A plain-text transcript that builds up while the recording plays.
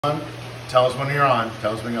Tell us when you're on.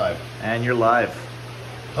 Tell us when you're live. And you're live.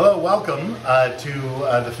 Hello, welcome to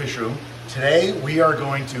the fish room. Today we are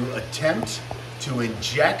going to attempt to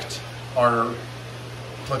inject our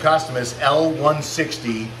Plecostomus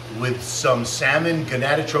L-160 with some salmon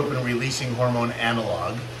gonadotropin releasing hormone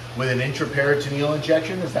analog with an intraperitoneal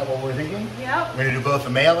injection. Is that what we're thinking? Yep. We're going to do both the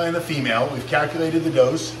male and the female. We've calculated the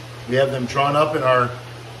dose. We have them drawn up in our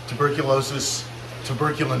tuberculin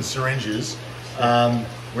syringes.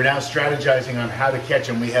 We're now strategizing on how to catch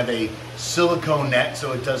them. We have a silicone net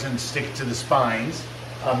so it doesn't stick to the spines.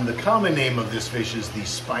 The common name of this fish is the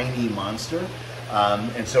Spiny Monster.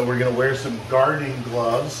 And so we're going to wear some gardening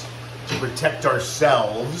gloves to protect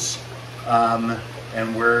ourselves.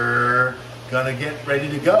 And we're going to get ready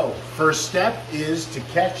to go. First step is to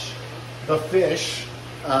catch the fish.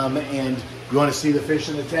 And you want to see the fish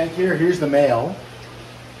in the tank here? Here's the male.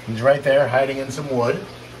 He's right there hiding in some wood.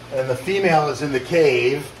 And the female is in the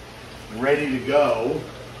cave, ready to go.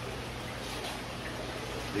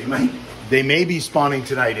 They may be spawning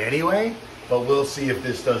tonight anyway, but we'll see if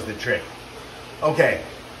this does the trick. Okay,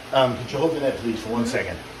 could you hold the net please for 1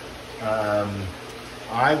 second?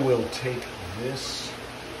 I will take this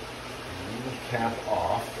little cap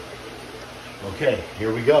off. Okay,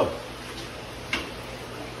 here we go.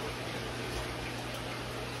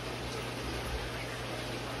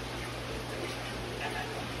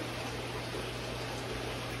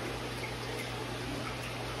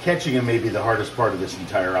 Catching him may be the hardest part of this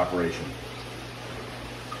entire operation,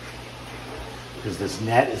 because this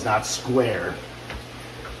net is not square.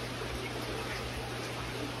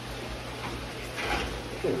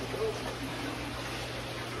 There we go.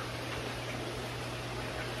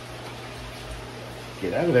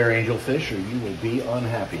 Get out of there, angelfish, or you will be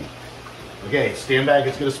unhappy. Okay, stand back,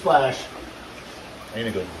 it's gonna splash. I'm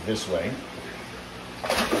gonna go this way.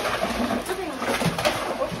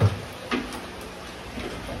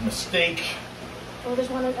 Mistake. Oh, there's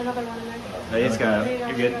another one in there. No, he's got it.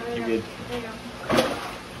 You're good. You're good. There you go.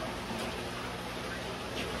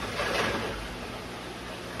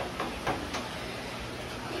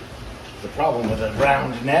 The problem with a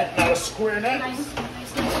round net, not a square net. Nice.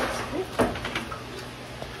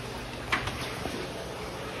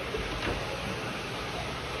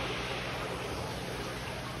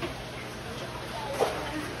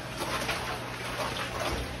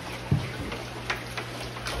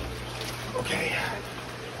 Okay.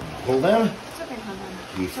 Hold down. It's okay, hold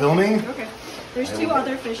on. You filming? Okay. There's two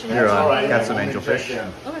other fish in You're there. on. All right, Got I some will angelfish. inject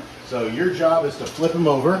them. Okay. So your job is to flip them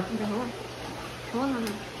over Okay, hold on. Hold on.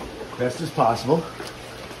 best as possible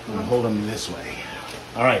and hold them this way.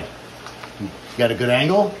 All right. You got a good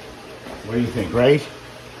angle? What do you think? Right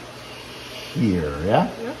here, yeah?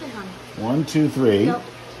 You're okay, honey. 1, 2, 3. Yep.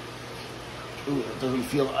 Ooh, it doesn't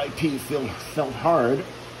feel felt hard.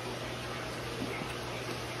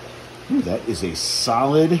 Ooh, that is a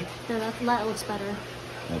solid. Yeah, that looks better.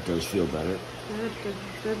 That does feel better.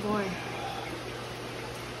 Good boy.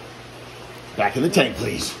 Back in the tank,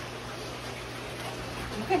 please.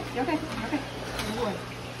 Okay. Good boy.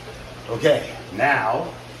 Okay,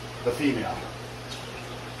 now the female.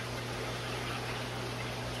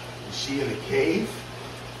 Is she in the cave?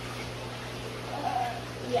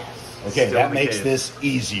 Yes. Okay, Still that in the makes cave. this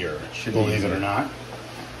easier, Should be believe it easier. or not.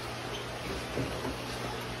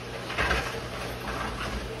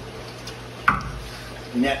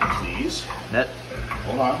 Net, please. Net.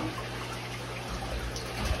 Hold on.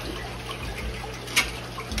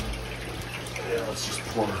 Yeah, let's just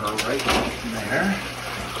pour her right in there.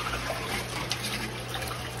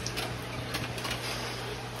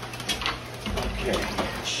 Okay.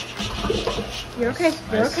 You're okay.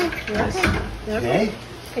 You're Nice. okay. You're okay. You're okay.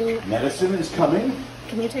 Okay. Medicine is coming.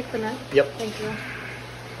 Can you take the net? Yep. Thank you.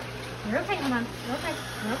 You're okay, come on. You're okay.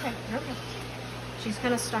 You're okay. You're okay. She's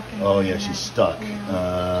kind of stuck in Oh the yeah, net. she's stuck.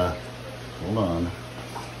 Yeah. Hold on.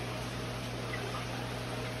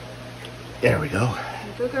 There we go.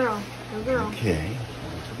 Good girl. Good girl. Okay.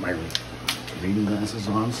 Put my reading glasses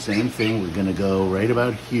on. Same thing. We're gonna go right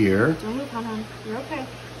about here. Don't move, hon. You're okay.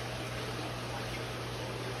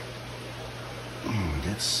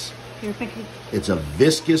 That's. You're picking. It's a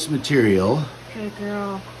viscous material. Good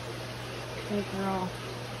girl. Good girl.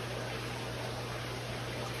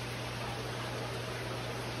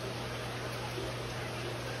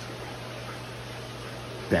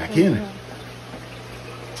 Back Good in. girl.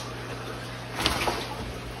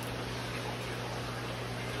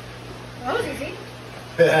 That was easy.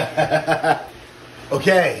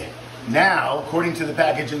 Okay, now, according to the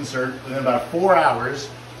package insert, within about 4 hours,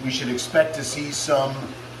 we should expect to see some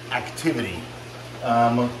activity.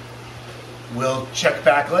 We'll check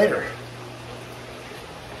back later.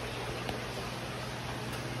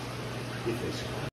 if they survive.